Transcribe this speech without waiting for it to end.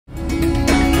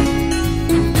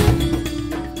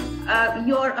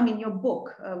your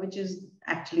book, which is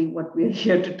actually what we're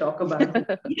here to talk about,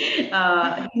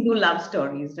 Hindu love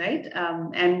stories, right?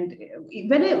 And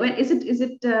when is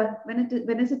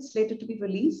it slated to be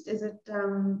released? Is it?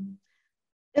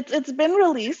 It's been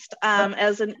released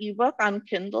as an ebook on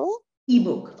Kindle.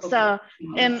 Ebook. Okay. So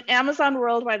in Amazon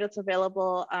worldwide, it's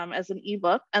available as an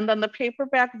ebook, and then the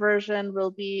paperback version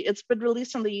it's been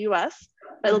released in the US,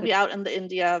 but it'll be out in the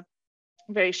India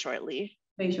very shortly.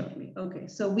 Very shortly. Okay,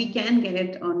 so we can get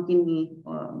it on Kindle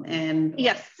and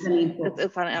yes,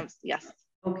 it's on Amazon. Yes.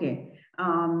 Okay.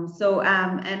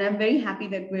 And I'm very happy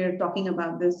that we're talking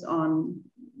about this on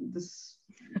this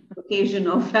occasion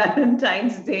of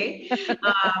Valentine's Day.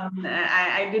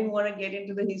 I didn't want to get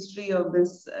into the history of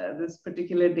this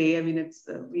particular day. I mean, it's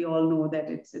we all know that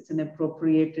it's an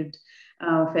appropriated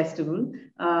festival.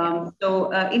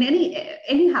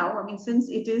 Anyhow, I mean, since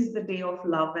it is the day of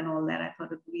love and all that, I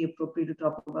thought it would be appropriate to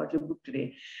talk about your book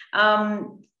today.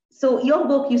 So your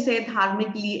book, you said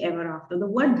Dharmically Ever After. The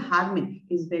word dharmic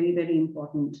is very, very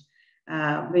important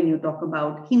when you talk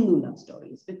about Hindu love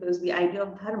stories, because the idea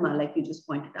of dharma, like you just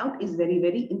pointed out, is very,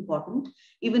 very important,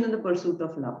 even in the pursuit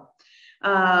of love.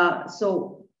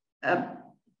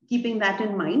 Keeping that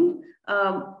in mind,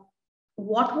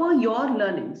 what were your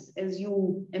learnings as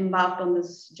you embarked on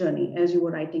this journey, as you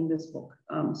were writing this book?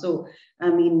 I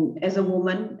mean, as a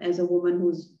woman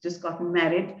who's just gotten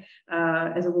married,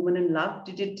 as a woman in love,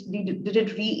 did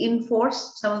it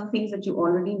reinforce some of the things that you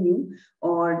already knew,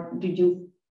 or did you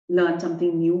learn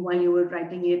something new while you were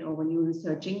writing it or when you were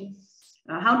researching?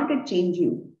 How did it change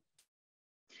you?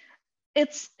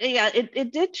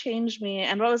 It did change me.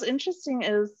 And what was interesting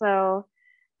is,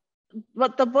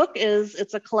 what the book is,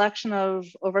 it's a collection of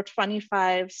over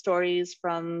 25 stories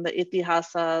from the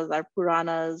ithiasas, our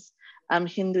Puranas,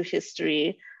 Hindu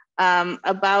history,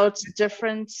 about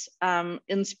different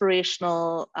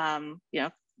inspirational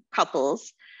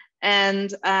couples.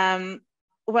 And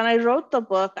when I wrote the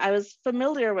book, I was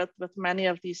familiar with many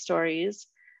of these stories.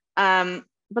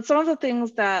 But some of the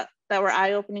things that were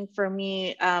eye-opening for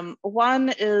me,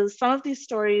 one is some of these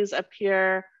stories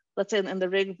appear, let's say in the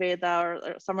Rig Veda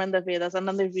or somewhere in the Vedas, and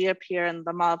then they reappear in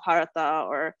the Mahabharata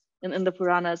or in the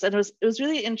Puranas. And it was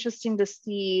really interesting to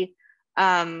see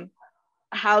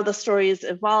how the stories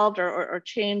evolved or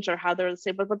changed, or how they're the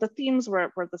same, but the themes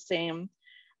were the same.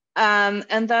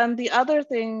 And then the other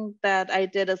thing that I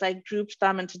did is I grouped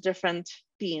them into different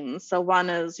themes. So one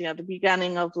is, the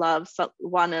beginning of love. So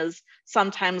one is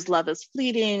sometimes love is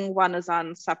fleeting. One is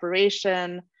on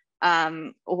separation.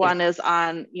 One is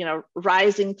on,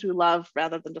 rising through love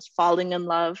rather than just falling in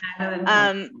love.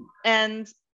 And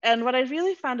what I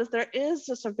really found is there is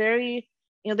just a very,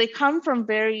 they come from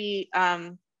very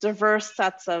diverse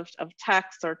sets of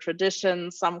texts or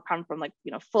traditions. Some come from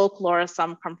folklore,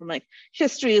 some come from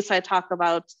histories. I talk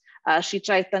about Shri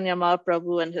Chaitanya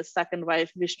Mahaprabhu and his second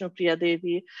wife, Vishnu Priya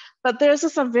Devi. But there's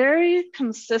just a very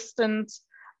consistent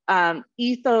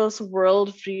ethos,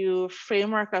 worldview,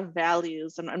 framework of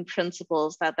values and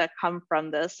principles that come from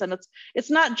this. And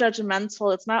it's not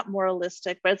judgmental, it's not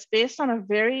moralistic, but it's based on a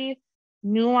very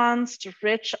nuanced,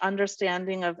 rich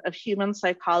understanding of human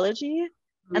psychology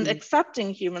and accepting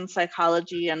human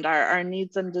psychology and our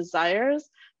needs and desires,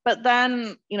 but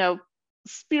then,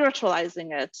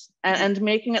 spiritualizing it and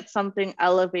making it something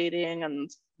elevating and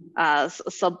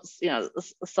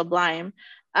sublime,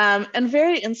 and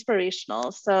very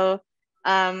inspirational. So,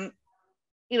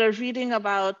 reading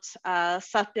about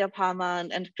Satyabhama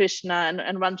and Krishna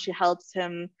and when she helps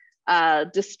him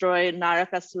destroy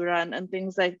Narakasura and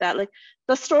things like that.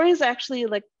 The stories actually,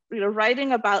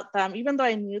 writing about them, even though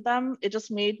I knew them, it just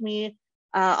made me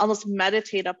almost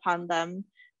meditate upon them.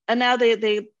 And now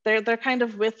they're kind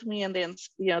of with me, and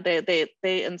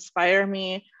they inspire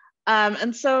me.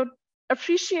 And so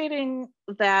appreciating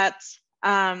that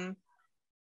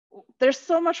there's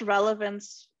so much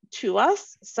relevance to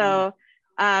us. So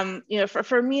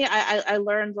for me, I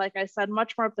learned, like I said,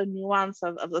 much more of the nuance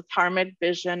of the dharmic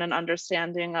vision and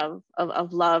understanding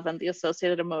of love and the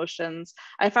associated emotions.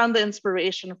 I found the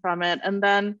inspiration from it. And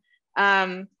then,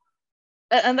 and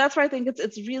that's why I think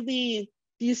it's really,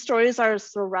 these stories are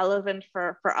so relevant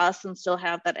for us and still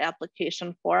have that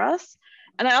application for us.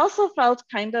 And I also felt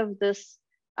kind of this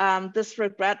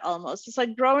regret almost. It's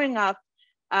like growing up,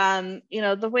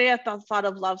 the way I thought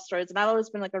of love stories, and I've always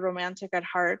been a romantic at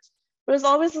heart. There's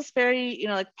always this very,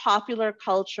 popular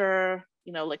culture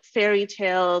like fairy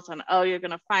tales and, oh, you're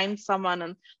going to find someone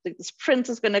and like this prince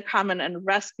is going to come and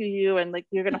rescue you and like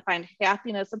you're going to find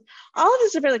happiness and all of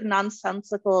these different like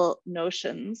nonsensical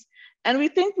notions. And we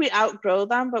think we outgrow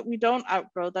them, but we don't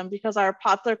outgrow them because our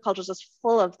popular culture is just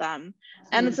full of them.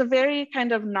 And it's a very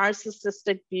kind of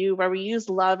narcissistic view where we use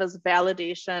love as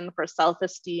validation for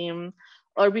self-esteem,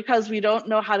 or because we don't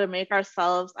know how to make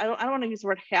ourselves, I don't want to use the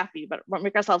word happy, but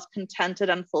make ourselves contented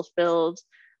and fulfilled.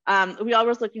 We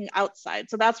always looking outside.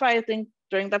 So that's why I think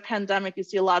during the pandemic, you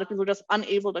see a lot of people just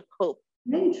unable to cope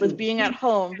with being at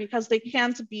home because they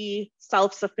can't be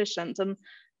self-sufficient.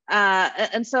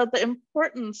 And so the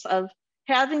importance of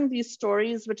having these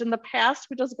stories, which in the past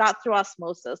we just got through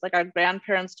osmosis, like our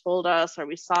grandparents told us, or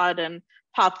we saw it in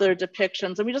popular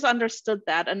depictions, and we just understood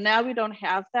that. And now we don't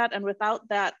have that. And without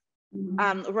that,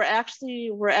 we're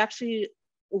actually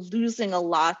losing a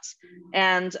lot,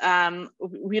 and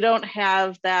we don't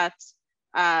have that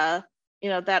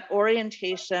that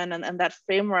orientation and that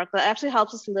framework that actually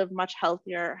helps us live much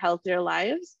healthier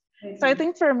lives. So I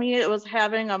think for me it was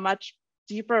having a much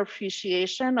deeper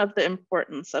appreciation of the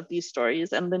importance of these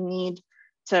stories and the need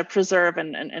to preserve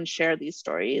and share these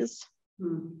stories.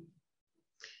 And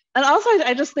also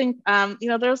I just think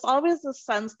there's always this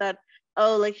sense that,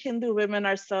 oh, like Hindu women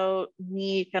are so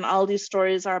meek and all these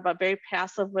stories are about very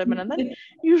passive women. And then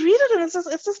you read it and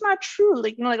it's just not true.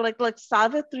 Like, like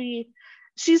Savitri,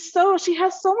 she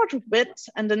has so much wit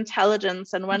and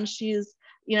intelligence. And when she's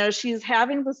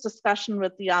having this discussion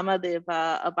with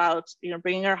Yamadeva about,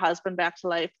 bringing her husband back to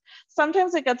life,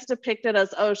 sometimes it gets depicted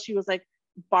as, oh, she was like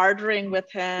bartering with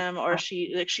him, or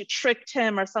she tricked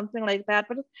him or something like that.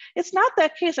 But it's not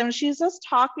that case. I mean, she's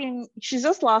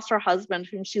just lost her husband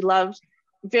whom she loved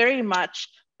very much,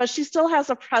 but she still has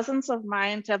a presence of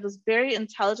mind to have this very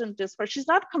intelligent discourse. She's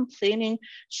not complaining.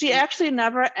 She actually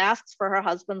never asks for her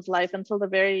husband's life until the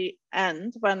very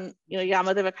end when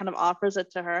Yamadeva kind of offers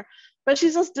it to her. But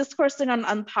she's just discoursing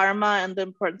on dharma and the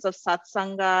importance of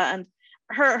satsanga, and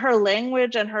her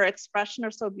language and her expression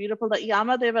are so beautiful that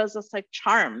Yamadeva is just like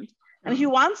charmed, and he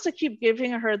wants to keep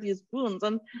giving her these boons.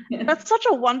 And that's such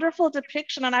a wonderful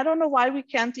depiction. And I don't know why we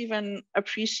can't even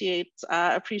appreciate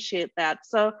that.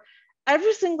 So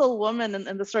every single woman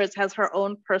in the stories has her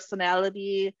own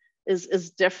personality,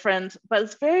 is different, but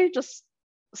it's very just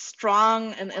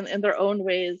strong in their own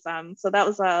ways. So that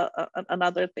was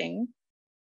another thing.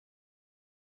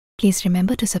 Please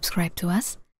remember to subscribe to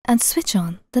us and switch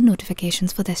on the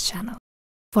notifications for this channel.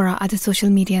 For our other social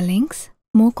media links,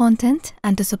 more content,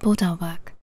 and to support our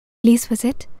work, please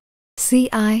visit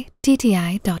citti.net.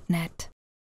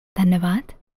 Dhanyavad.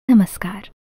 Namaskar.